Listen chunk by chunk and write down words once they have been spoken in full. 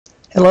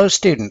Hello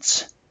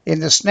students. In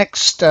this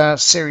next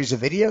series of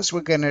videos,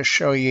 we're going to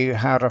show you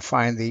how to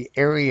find the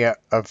area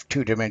of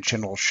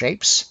two-dimensional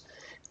shapes.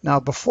 Now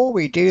before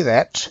we do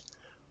that,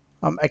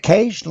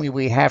 occasionally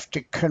we have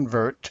to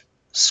convert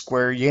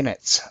square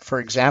units. For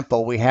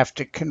example, we have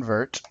to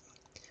convert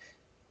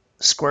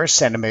square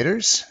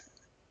centimeters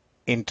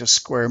into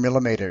square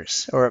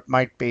millimeters, or it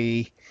might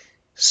be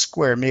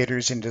square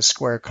meters into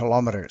square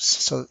kilometers.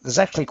 So there's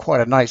actually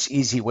quite a nice,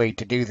 easy way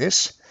to do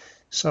this.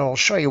 So I'll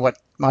show you what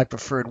my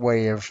preferred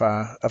way of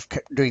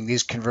doing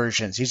these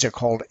conversions. These are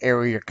called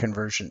area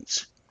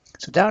conversions.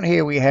 So down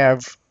here we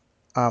have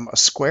a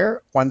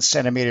square, 1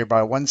 centimeter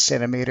by 1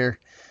 centimeter.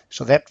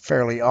 So that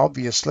fairly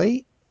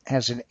obviously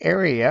has an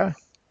area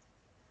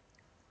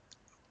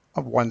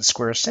of 1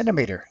 square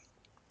centimeter.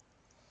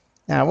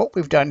 Now what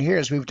we've done here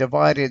is we've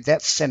divided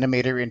that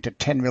centimeter into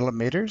 10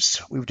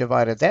 millimeters. We've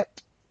divided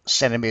that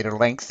centimeter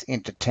length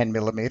into 10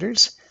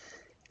 millimeters.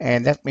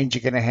 And that means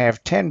you're going to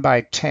have 10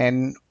 by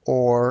 10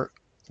 or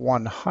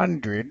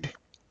 100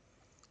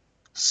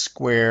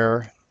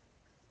 square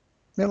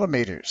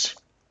millimeters.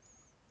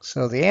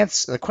 So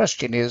the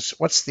question is,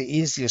 what's the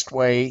easiest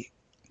way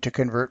to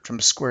convert from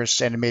square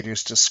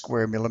centimeters to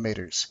square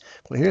millimeters?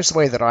 Well, here's the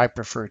way that I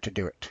prefer to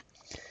do it.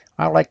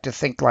 I like to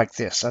think like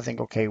this. I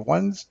think, okay,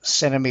 1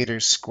 centimeter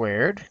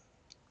squared.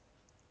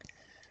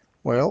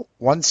 Well,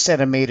 1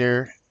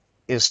 centimeter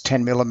is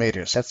 10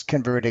 millimeters. That's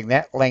converting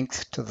that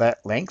length to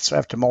that length. So I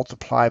have to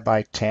multiply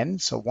by 10.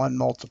 So 1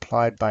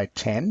 multiplied by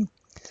 10.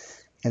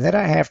 And then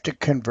I have to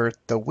convert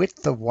the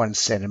width of 1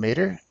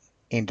 centimeter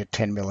into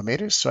 10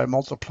 millimeters. So I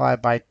multiply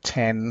by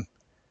 10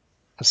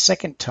 a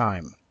second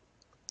time.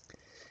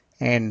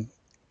 And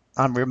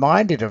I'm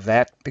reminded of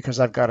that because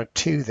I've got a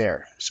 2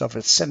 there. So if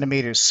it's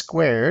centimeters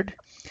squared,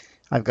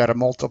 I've got to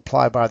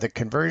multiply by the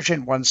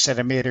conversion. 1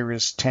 centimeter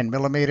is 10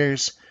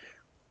 millimeters.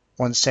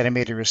 1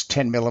 centimeter is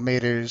 10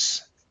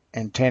 millimeters,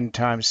 and 10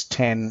 times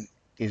 10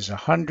 is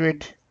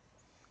 100.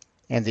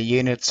 And the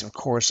units, of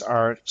course,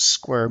 are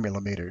square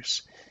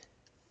millimeters.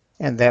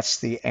 And that's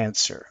the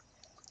answer,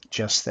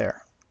 just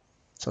there.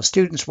 So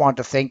students want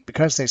to think,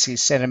 because they see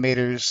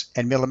centimeters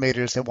and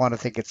millimeters, they want to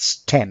think it's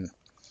 10.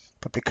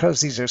 But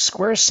because these are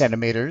square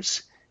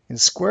centimeters and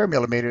square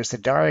millimeters, the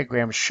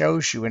diagram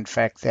shows you, in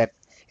fact, that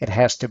it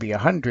has to be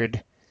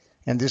 100.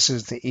 And this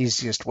is the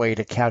easiest way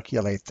to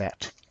calculate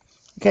that.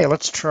 Okay,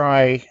 let's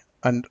try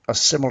a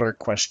similar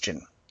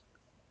question.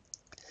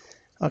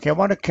 Okay, I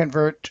want to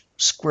convert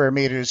square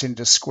meters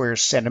into square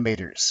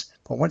centimeters.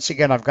 But once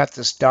again, I've got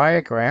this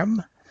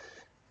diagram,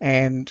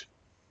 and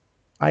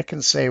I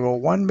can say, well,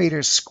 1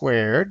 meter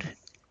squared,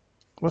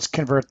 let's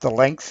convert the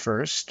length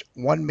first.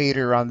 1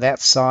 meter on that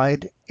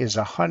side is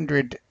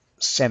 100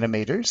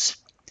 centimeters.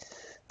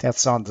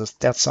 That's on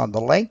the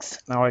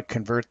length. Now I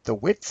convert the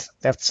width.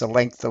 That's the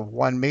length of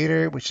 1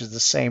 meter, which is the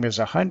same as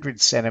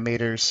 100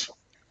 centimeters.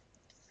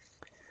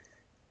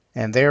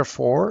 And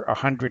therefore,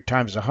 100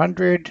 times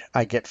 100,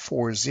 I get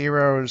 4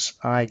 zeros.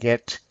 I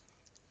get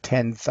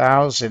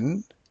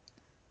 10,000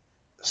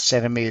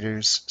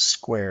 centimeters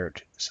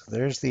squared. So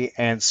there's the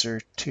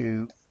answer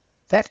to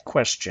that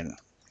question.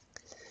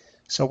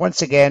 So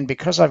once again,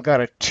 because I've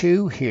got a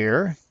 2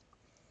 here,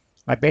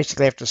 I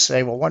basically have to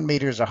say, well, 1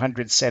 meter is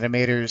 100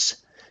 centimeters.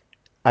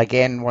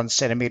 Again, 1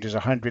 centimeter is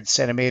 100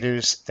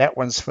 centimeters. That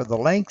one's for the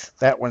length.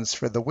 That one's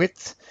for the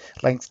width.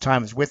 Length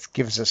times width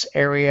gives us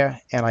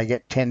area, and I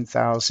get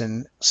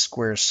 10,000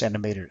 square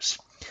centimeters.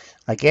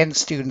 Again,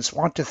 students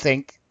want to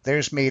think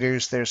there's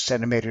meters, there's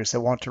centimeters. They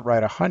want to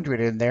write 100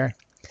 in there.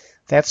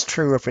 That's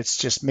true if it's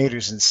just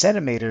meters and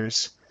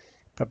centimeters,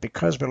 but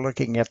because we're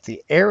looking at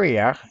the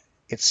area,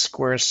 it's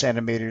square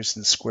centimeters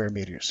and square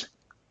meters.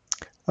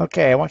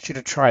 Okay, I want you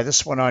to try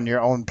this one on your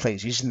own,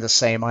 please, using the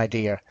same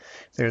idea.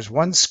 There's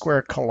 1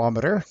 square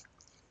kilometer.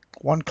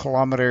 1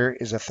 kilometer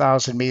is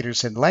 1,000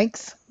 meters in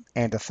length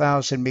and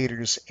 1,000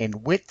 meters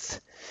in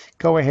width.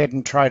 Go ahead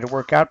and try to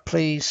work out,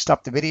 please.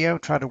 Stop the video.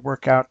 Try to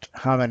work out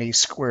how many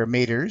square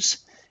meters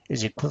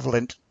is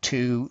equivalent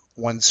to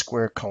 1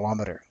 square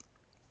kilometer.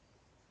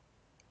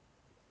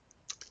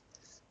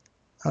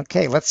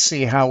 Okay, let's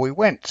see how we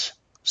went.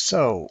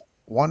 So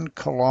 1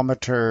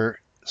 kilometer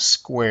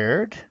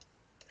squared.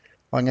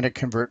 I'm going to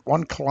convert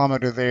 1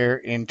 kilometer there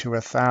into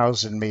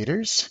 1,000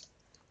 meters.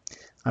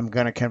 I'm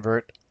going to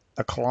convert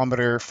a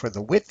kilometer for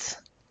the width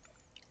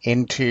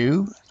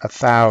into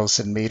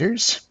 1,000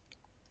 meters.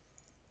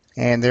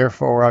 And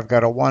therefore, I've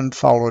got a 1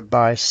 followed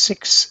by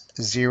 6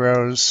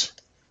 zeros.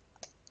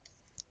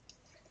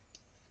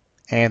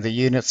 And the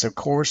units, of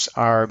course,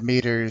 are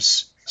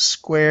meters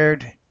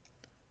squared.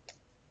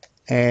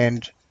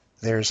 And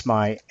there's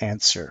my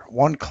answer.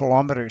 1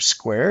 kilometer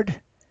squared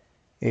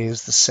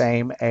is the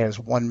same as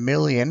 1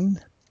 million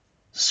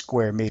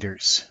square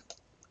meters.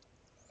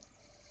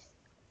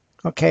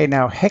 Okay,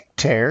 now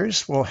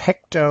hectares. Well,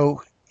 hecto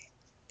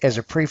as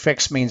a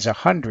prefix means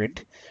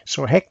 100.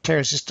 So hectare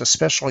is just a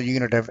special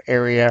unit of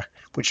area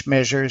which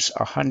measures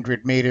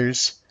 100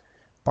 meters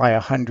by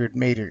 100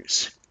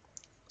 meters.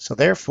 So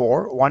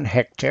therefore, 1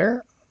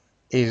 hectare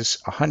is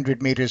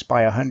 100 meters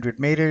by 100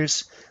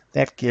 meters.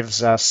 That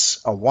gives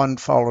us a 1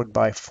 followed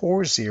by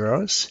 4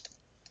 zeros.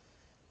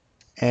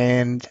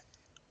 And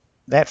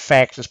that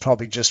fact is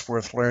probably just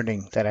worth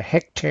learning, that a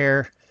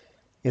hectare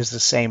is the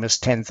same as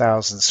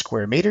 10,000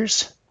 square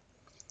meters,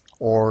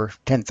 or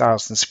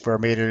 10,000 square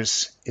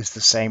meters is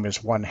the same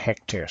as 1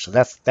 hectare. So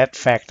that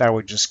fact I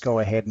would just go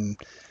ahead and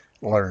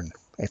learn.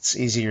 It's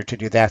easier to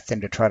do that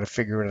than to try to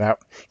figure it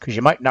out, because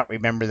you might not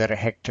remember that a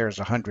hectare is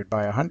 100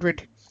 by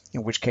 100,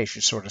 in which case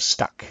you're sort of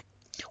stuck.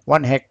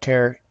 1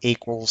 hectare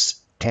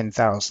equals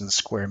 10,000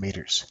 square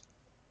meters.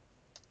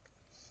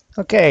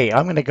 Okay,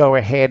 I'm going to go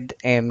ahead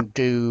and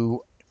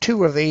do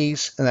 2 of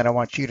these, and then I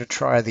want you to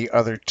try the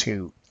other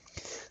 2.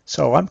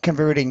 So I'm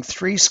converting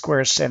 3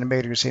 square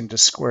centimeters into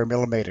square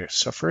millimeters.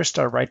 So first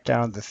I'll write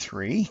down the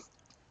 3.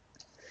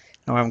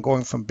 Now I'm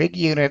going from big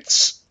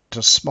units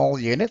to small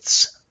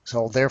units,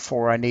 so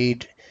therefore I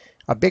need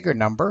a bigger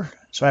number.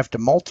 So I have to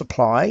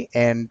multiply,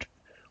 and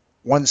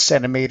 1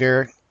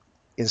 centimeter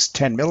is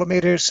 10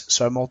 millimeters,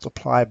 so I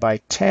multiply by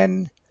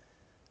 10,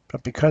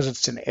 but because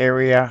it's an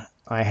area,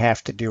 I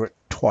have to do it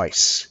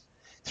twice.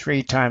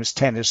 3 times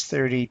 10 is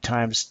 30,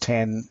 times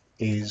 10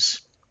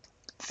 is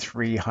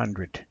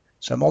 300.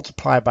 So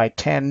multiply by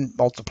 10,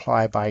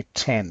 multiply by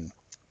 10.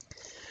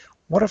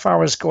 What if I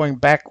was going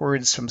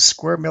backwards from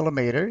square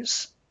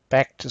millimeters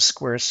back to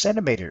square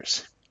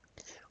centimeters?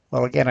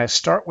 Well, again, I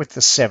start with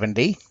the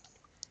 70.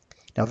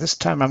 Now this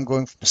time I'm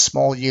going from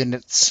small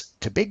units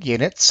to big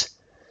units,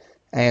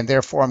 and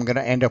therefore I'm going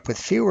to end up with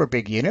fewer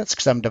big units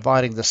because I'm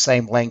dividing the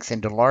same length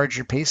into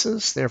larger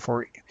pieces.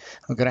 Therefore,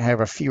 I'm going to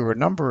have a fewer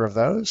number of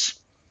those.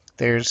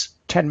 There's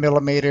 10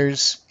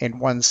 millimeters in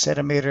 1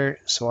 centimeter,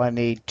 so I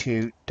need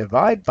to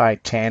divide by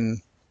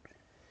 10.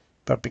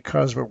 But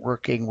because we're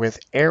working with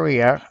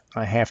area,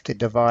 I have to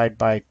divide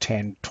by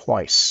 10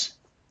 twice.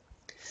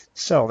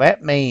 So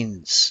that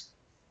means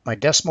my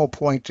decimal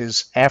point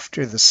is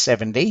after the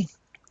 70.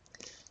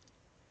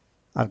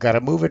 I've got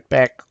to move it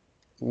back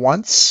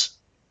once,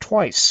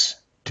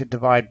 twice, to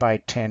divide by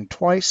 10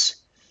 twice,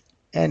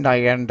 and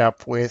I end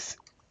up with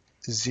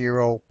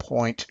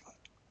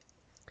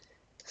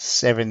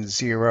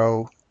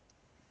 0.70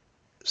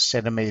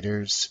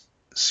 centimeters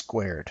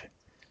squared.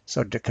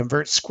 So to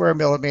convert square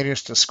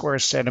millimeters to square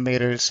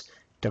centimeters,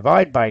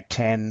 divide by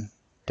 10,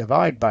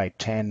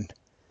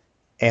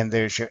 and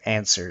there's your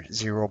answer,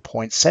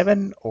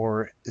 0.7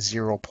 or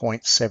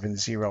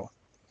 0.70.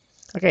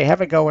 Okay,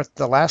 have a go with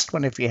the last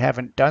one if you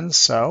haven't done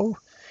so.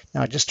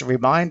 Now, just a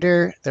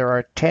reminder, there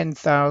are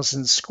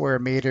 10,000 square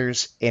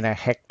meters in a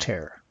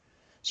hectare.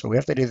 So we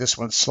have to do this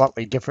one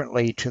slightly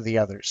differently to the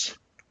others.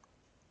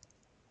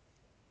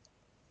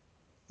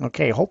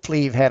 Okay,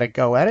 hopefully you've had a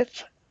go at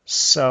it.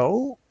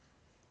 So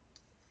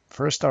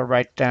first I'll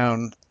write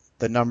down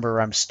the number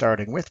I'm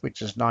starting with,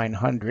 which is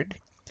 900.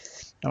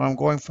 Now I'm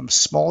going from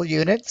small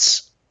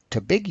units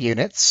to big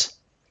units.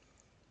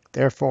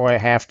 Therefore, I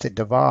have to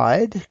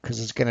divide, because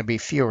there's going to be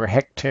fewer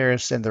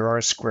hectares than there are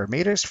square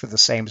meters for the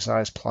same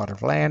size plot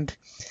of land.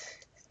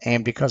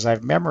 And because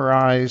I've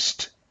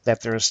memorized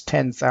that there's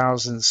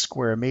 10,000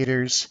 square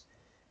meters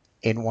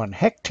in 1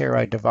 hectare,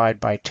 I divide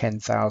by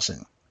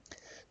 10,000.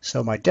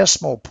 So my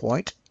decimal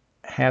point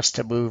has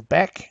to move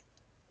back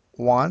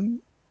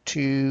 1,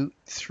 2,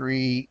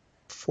 3,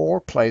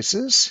 4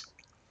 places.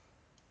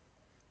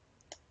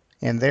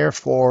 And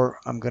therefore,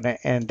 I'm going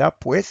to end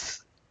up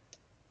with,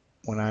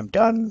 when I'm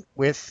done,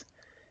 with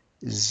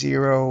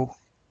 0.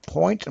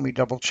 Let me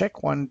double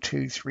check, 1,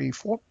 2, 3,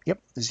 4,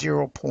 yep,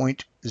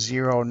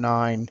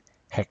 0.09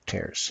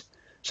 hectares.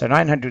 So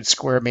 900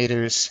 square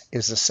meters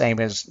is the same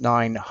as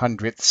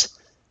 9/100ths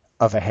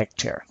of a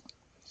hectare.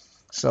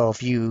 So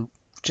if you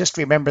just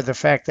remember the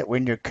fact that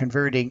when you're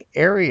converting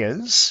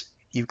areas,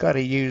 you've got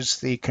to use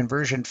the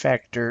conversion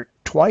factor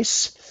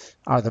twice,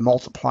 either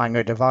multiplying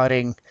or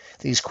dividing,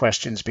 these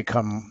questions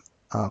become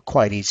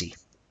quite easy.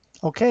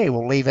 Okay,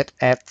 we'll leave it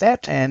at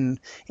that, and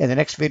in the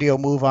next video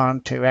move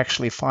on to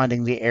actually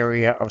finding the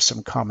area of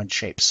some common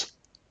shapes.